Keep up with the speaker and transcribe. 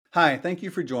Hi, thank you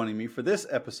for joining me for this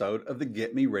episode of the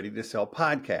Get Me Ready to Sell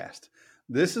podcast.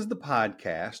 This is the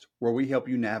podcast where we help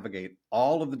you navigate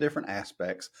all of the different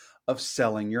aspects of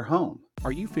selling your home.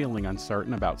 Are you feeling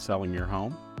uncertain about selling your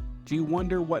home? Do you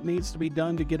wonder what needs to be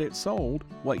done to get it sold,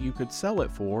 what you could sell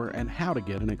it for, and how to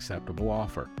get an acceptable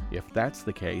offer? If that's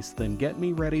the case, then Get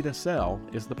Me Ready to Sell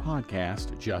is the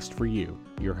podcast just for you.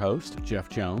 Your host, Jeff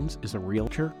Jones, is a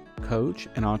realtor, coach,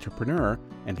 and entrepreneur,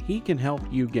 and he can help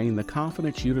you gain the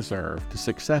confidence you deserve to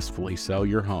successfully sell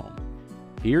your home.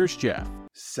 Here's Jeff.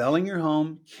 Selling your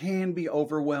home can be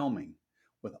overwhelming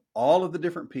with all of the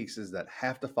different pieces that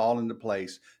have to fall into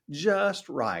place just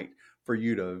right for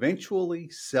you to eventually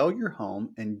sell your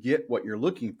home and get what you're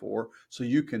looking for so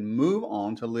you can move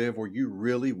on to live where you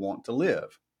really want to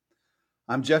live.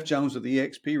 I'm Jeff Jones with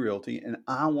eXp Realty, and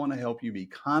I want to help you be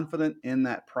confident in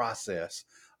that process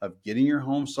of getting your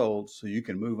home sold so you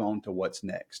can move on to what's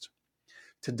next.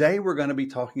 Today, we're going to be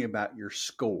talking about your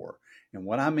score. And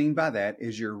what I mean by that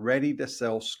is your ready to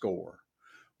sell score.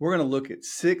 We're going to look at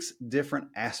 6 different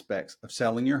aspects of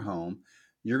selling your home.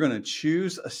 You're going to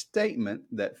choose a statement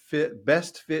that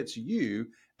best fits you,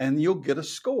 and you'll get a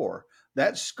score.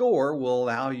 That score will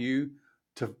allow you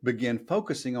to begin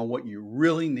focusing on what you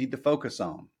really need to focus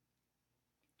on.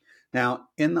 Now,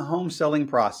 in the home selling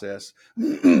process,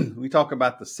 we talk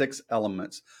about the 6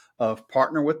 elements of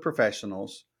partner with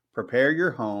professionals, prepare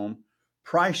your home,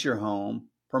 price your home,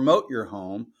 promote your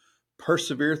home,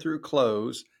 persevere through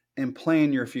close, and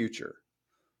plan your future.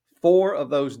 4 of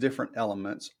those different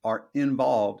elements are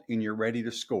involved in your ready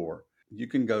to score. You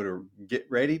can go to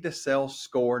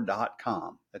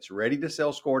getreadytosellscore.com. That's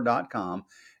readytosellscore.com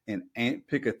and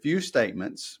pick a few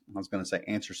statements. I was going to say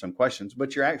answer some questions,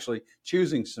 but you're actually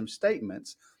choosing some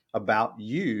statements about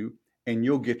you and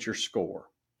you'll get your score.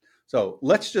 So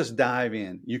let's just dive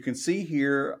in. You can see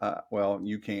here,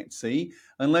 you can't see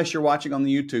unless you're watching on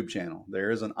the YouTube channel.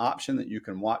 There is an option that you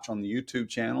can watch on the YouTube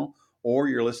channel or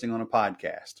you're listening on a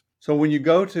podcast. So when you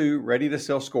go to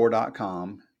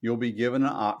readytosellscore.com, you'll be given an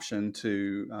option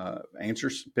to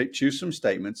choose some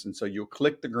statements. And so you'll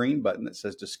click the green button that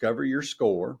says Discover Your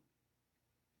Score.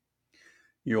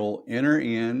 You'll enter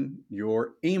in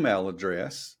your email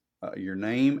address, your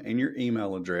name and your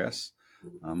email address.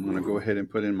 I'm going to go ahead and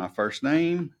put in my first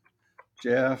name,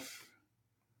 Jeff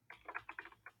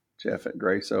at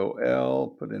Grace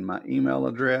OL, put in my email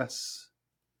address.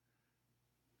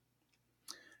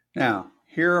 Now,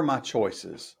 here are my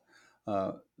choices.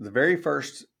 The very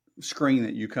first screen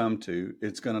that you come to,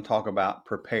 it's going to talk about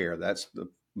prepare. That's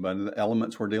one of the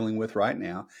elements we're dealing with right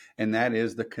now, and that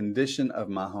is the condition of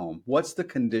my home. What's the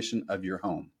condition of your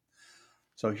home?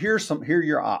 So here are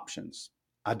your options.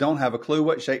 I don't have a clue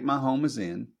what shape my home is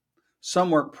in.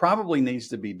 Some work probably needs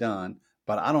to be done,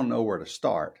 but I don't know where to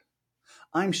start.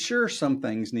 I'm sure some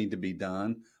things need to be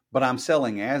done, but I'm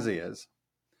selling as is.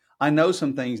 I know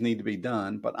some things need to be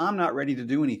done, but I'm not ready to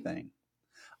do anything.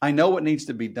 I know what needs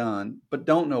to be done, but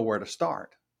don't know where to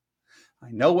start. I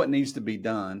know what needs to be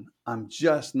done. I'm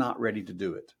just not ready to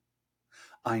do it.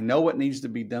 I know what needs to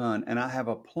be done, and I have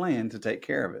a plan to take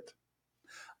care of it.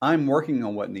 I'm working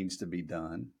on what needs to be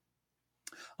done.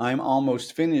 I'm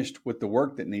almost finished with the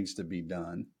work that needs to be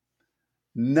done.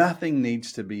 Nothing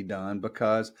needs to be done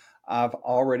because I've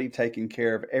already taken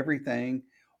care of everything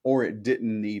or it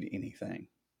didn't need anything.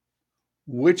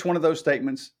 Which one of those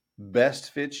statements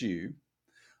best fits you?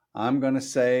 I'm going to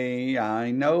say,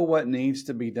 I know what needs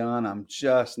to be done. I'm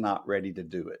just not ready to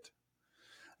do it.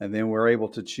 And then we're able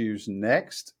to choose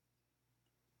next.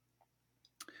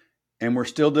 And we're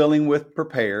still dealing with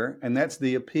prepare, and that's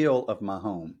the appeal of my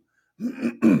home.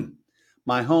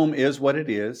 My home is what it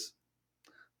is.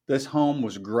 This home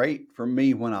was great for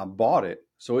me when I bought it,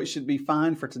 so it should be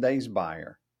fine for today's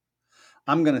buyer.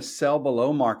 I'm going to sell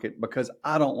below market because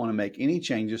I don't want to make any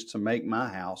changes to make my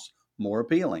house more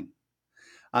appealing.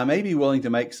 I may be willing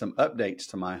to make some updates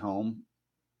to my home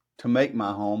to make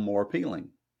my home more appealing.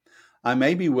 I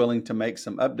may be willing to make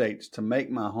some updates to make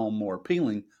my home more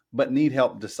appealing, but need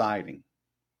help deciding.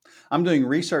 I'm doing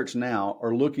research now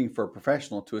or looking for a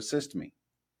professional to assist me.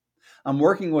 I'm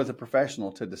working with a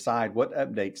professional to decide what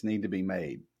updates need to be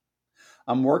made.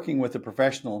 I'm working with a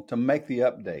professional to make the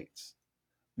updates.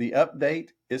 The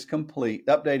update is complete.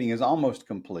 Updating is almost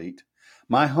complete.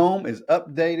 My home is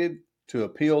updated to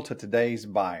appeal to today's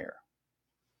buyer.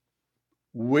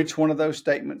 Which one of those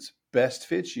statements best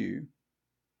fits you?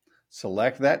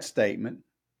 Select that statement.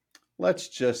 Let's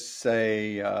just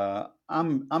say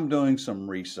I'm doing some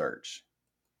research.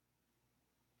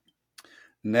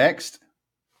 Next,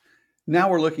 now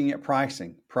we're looking at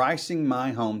pricing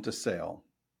my home to sell.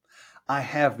 I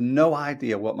have no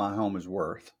idea what my home is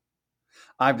worth.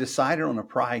 I've decided on a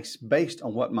price based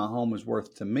on what my home is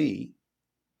worth to me.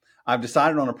 I've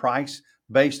decided on a price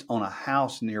based on a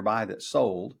house nearby that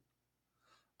sold.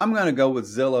 I'm going to go with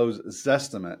Zillow's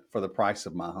Zestimate for the price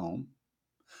of my home.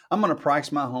 I'm going to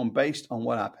price my home based on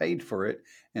what I paid for it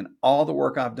and all the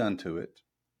work I've done to it.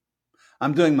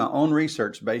 I'm doing my own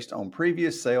research based on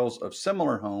previous sales of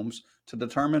similar homes to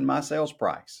determine my sales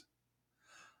price.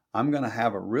 I'm going to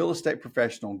have a real estate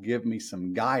professional give me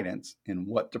some guidance in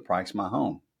what to price my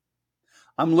home.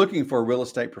 I'm looking for a real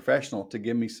estate professional to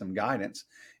give me some guidance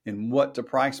in what to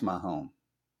price my home.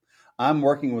 I'm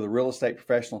working with a real estate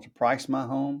professional to price my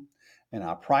home, and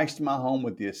I priced my home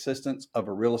with the assistance of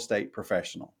a real estate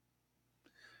professional.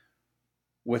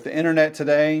 With the internet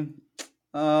today,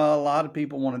 a lot of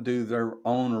people want to do their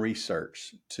own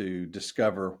research to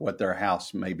discover what their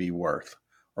house may be worth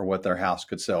or what their house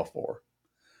could sell for.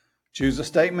 Choose a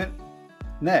statement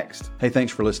next. Hey,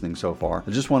 thanks for listening so far.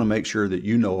 I just want to make sure that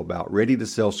you know about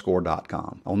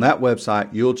ReadyToSellScore.com. On that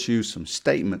website, you'll choose some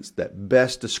statements that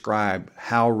best describe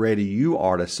how ready you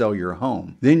are to sell your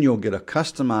home. Then you'll get a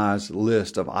customized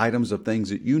list of items of things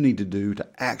that you need to do to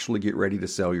actually get ready to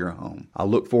sell your home. I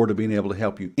look forward to being able to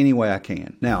help you any way I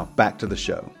can. Now, back to the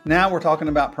show. Now we're talking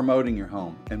about promoting your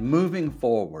home and moving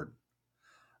forward.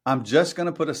 I'm just going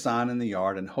to put a sign in the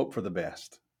yard and hope for the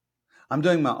best. I'm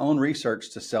doing my own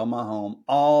research to sell my home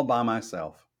all by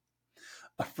myself.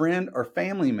 A friend or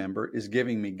family member is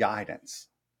giving me guidance.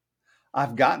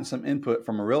 I've gotten some input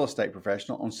from a real estate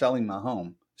professional on selling my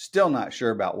home. Still not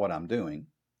sure about what I'm doing.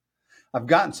 I've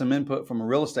gotten some input from a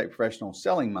real estate professional on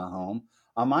selling my home.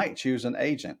 I might choose an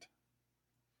agent.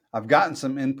 I've gotten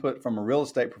some input from a real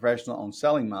estate professional on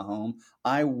selling my home.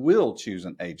 I will choose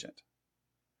an agent.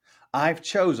 I've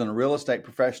chosen a real estate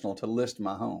professional to list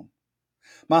my home.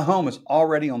 My home is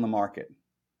already on the market.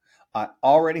 I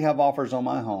already have offers on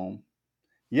my home.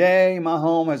 Yay, my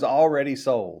home has already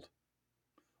sold.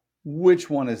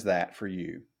 Which one is that for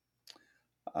you?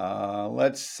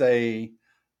 Let's say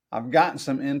I've gotten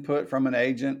some input from an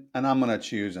agent and I'm going to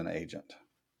choose an agent.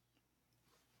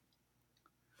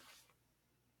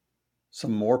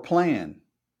 Some more plan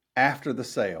after the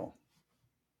sale.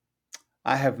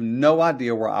 I have no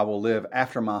idea where I will live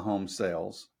after my home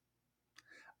sells.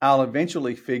 I'll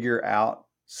eventually figure out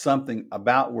something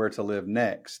about where to live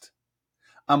next.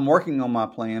 I'm working on my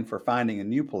plan for finding a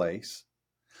new place.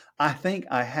 I think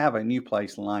I have a new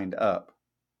place lined up.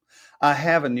 I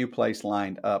have a new place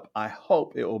lined up. I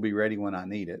hope it will be ready when I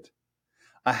need it.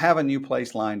 I have a new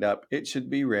place lined up. It should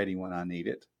be ready when I need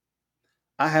it.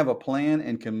 I have a plan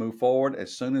and can move forward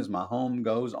as soon as my home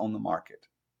goes on the market.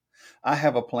 I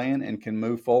have a plan and can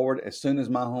move forward as soon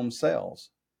as my home sells.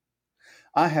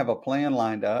 I have a plan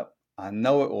lined up. I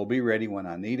know it will be ready when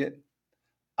I need it.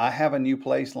 I have a new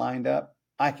place lined up.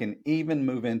 I can even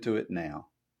move into it now.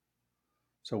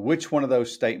 So which one of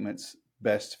those statements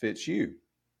best fits you?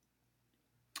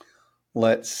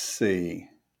 Let's see.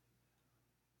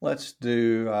 Let's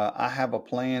do, I have a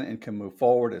plan and can move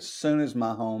forward as soon as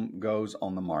my home goes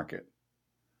on the market.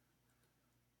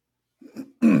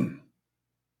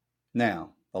 Now,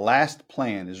 the last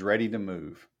plan is ready to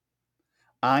move.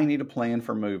 I need a plan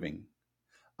for moving.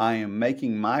 I am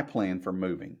making my plan for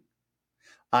moving.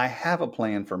 I have a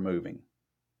plan for moving.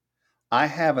 I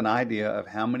have an idea of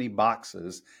how many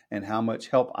boxes and how much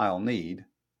help I'll need.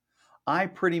 I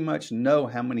pretty much know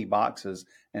how many boxes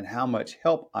and how much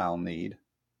help I'll need.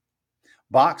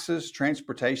 Boxes,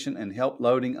 transportation, and help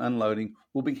loading, unloading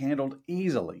will be handled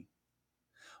easily.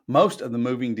 Most of the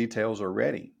moving details are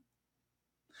ready.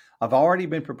 I've already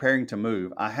been preparing to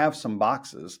move. I have some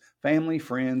boxes. Family,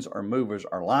 friends, or movers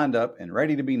are lined up and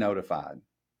ready to be notified.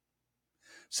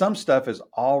 Some stuff is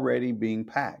already being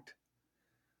packed.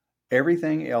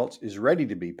 Everything else is ready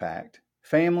to be packed.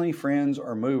 Family, friends,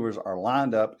 or movers are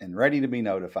lined up and ready to be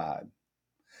notified.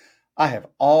 I have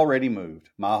already moved.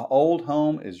 My old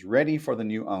home is ready for the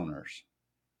new owners.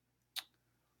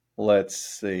 Let's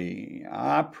see.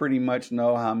 I pretty much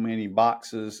know how many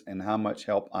boxes and how much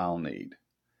help I'll need.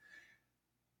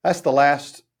 That's the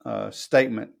last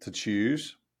statement to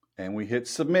choose, and we hit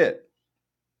submit.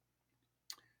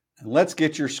 And let's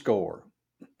get your score.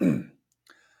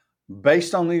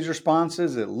 Based on these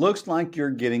responses, it looks like you're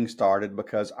getting started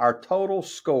because our total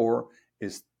score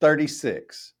is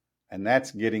 36, and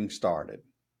that's getting started.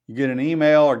 You get an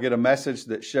email or get a message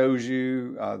that shows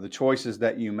you the choices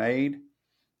that you made,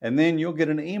 and then you'll get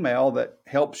an email that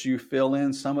helps you fill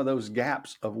in some of those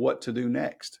gaps of what to do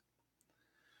next.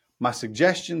 My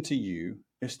suggestion to you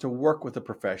is to work with a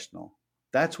professional.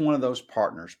 That's one of those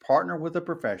partners. Partner with a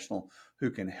professional who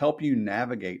can help you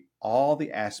navigate all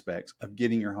the aspects of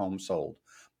getting your home sold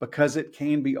because it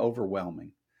can be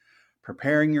overwhelming.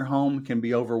 Preparing your home can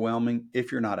be overwhelming.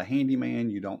 If you're not a handyman,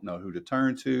 you don't know who to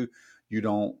turn to, you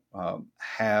don't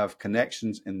have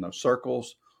connections in those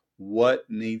circles. What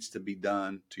needs to be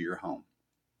done to your home?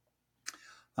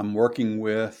 I'm working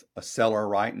with a seller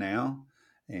right now,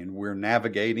 and we're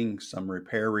navigating some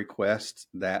repair requests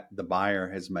that the buyer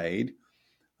has made.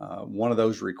 One of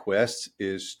those requests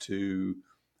is to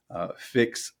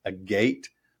fix a gate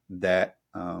that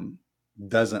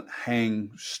doesn't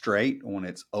hang straight when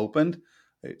it's opened.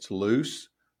 It's loose.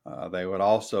 They would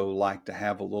also like to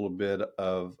have a little bit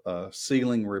of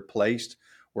ceiling replaced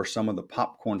where some of the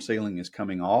popcorn ceiling is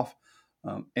coming off.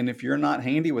 And if you're not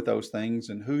handy with those things,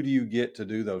 and who do you get to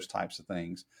do those types of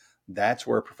things? That's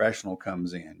where a professional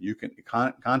comes in. You can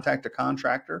contact a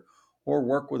contractor or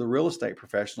work with a real estate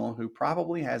professional who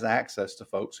probably has access to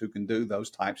folks who can do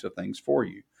those types of things for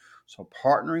you. So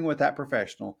partnering with that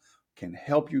professional can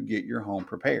help you get your home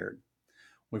prepared.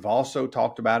 We've also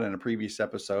talked about in a previous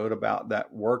episode about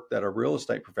that work that a real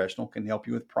estate professional can help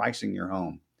you with pricing your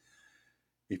home.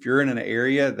 If you're in an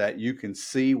area that you can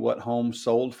see what homes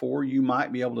sold for, you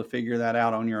might be able to figure that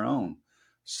out on your own.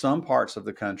 Some parts of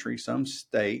the country, some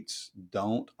states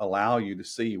don't allow you to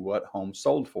see what homes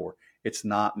sold for. It's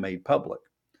not made public.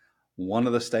 One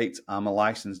of the states I'm a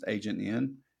licensed agent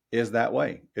in is that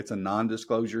way. It's a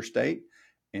non-disclosure state.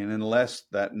 And unless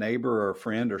that neighbor or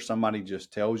friend or somebody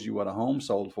just tells you what a home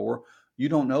sold for, you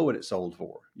don't know what it sold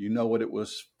for. You know what it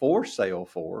was for sale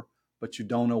for, but you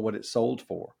don't know what it sold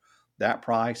for. That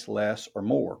price, less or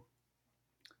more.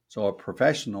 So a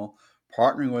professional,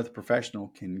 partnering with a professional,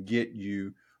 can get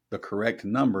you the correct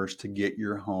numbers to get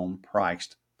your home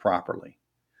priced properly.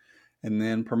 And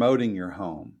then promoting your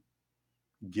home,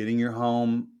 getting your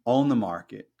home on the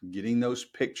market, getting those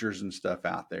pictures and stuff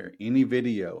out there, any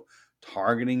video,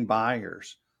 targeting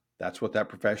buyers. That's what that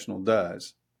professional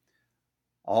does.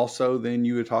 Also, then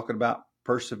you were talking about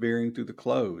persevering through the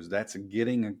close. That's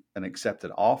getting an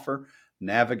accepted offer,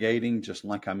 navigating, just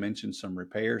like I mentioned, some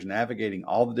repairs, navigating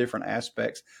all the different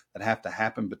aspects that have to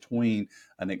happen between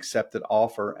an accepted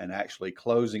offer and actually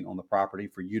closing on the property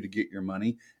for you to get your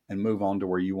money and move on to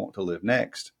where you want to live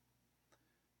next.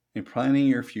 And planning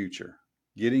your future,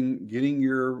 getting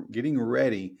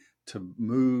ready to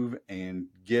move and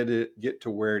get to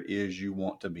where it is you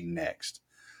want to be next.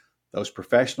 Those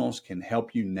professionals can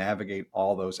help you navigate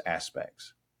all those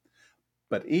aspects.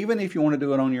 But even if you want to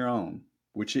do it on your own,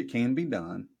 which it can be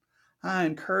done, I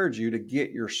encourage you to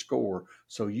get your score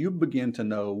so you begin to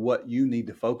know what you need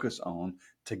to focus on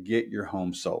to get your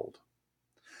home sold.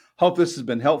 Hope this has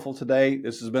been helpful today.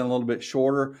 This has been a little bit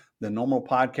shorter than normal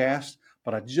podcast,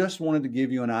 but I just wanted to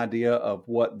give you an idea of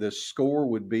what this score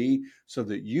would be so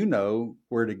that you know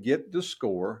where to get the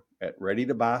score at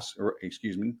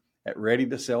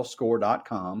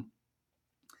readytosellscore.com.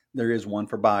 There is one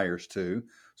for buyers too.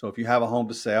 So if you have a home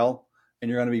to sell and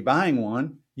you're going to be buying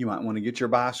one, you might want to get your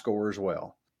buy score as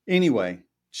well. Anyway,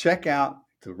 check out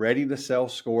the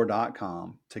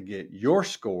readytosellscore.com to get your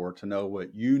score to know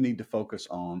what you need to focus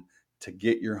on to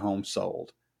get your home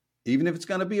sold. Even if it's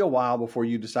going to be a while before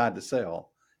you decide to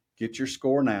sell, get your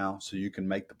score now so you can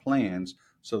make the plans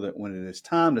so that when it is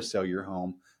time to sell your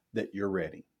home, that you're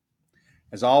ready.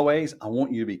 As always, I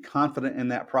want you to be confident in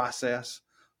that process.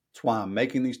 That's why I'm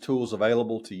making these tools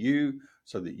available to you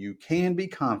so that you can be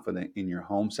confident in your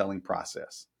home selling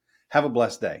process. Have a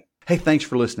blessed day. Hey, thanks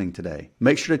for listening today.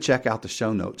 Make sure to check out the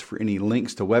show notes for any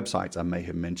links to websites I may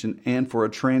have mentioned and for a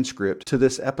transcript to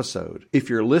this episode.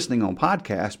 If you're listening on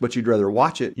podcast, but you'd rather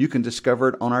watch it, you can discover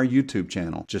it on our YouTube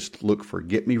channel. Just look for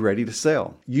Get Me Ready to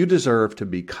Sell. You deserve to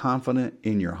be confident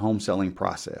in your home selling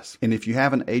process. And if you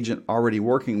have an agent already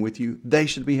working with you, they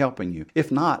should be helping you.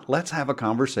 If not, let's have a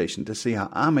conversation to see how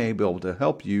I may be able to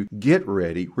help you get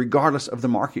ready regardless of the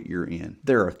market you're in.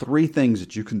 There are 3 things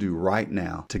that you can do right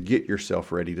now to get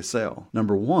yourself ready to sell.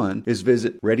 Number 1 is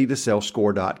visit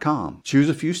readytosellscore.com. Choose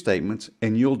a few statements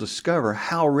and you'll discover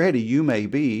how ready you may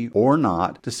be or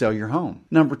not to sell your home.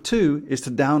 Number 2 is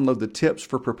to download the tips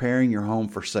for preparing your home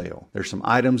for sale. There's some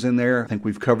items in there. I think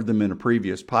we've covered them in a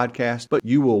previous podcast, but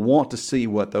you will want to see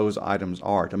what those items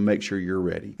are to make sure you're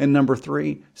ready. And number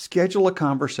 3, schedule a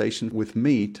conversation with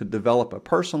me to develop a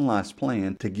personalized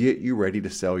plan to get you ready to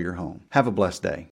sell your home. Have a blessed day.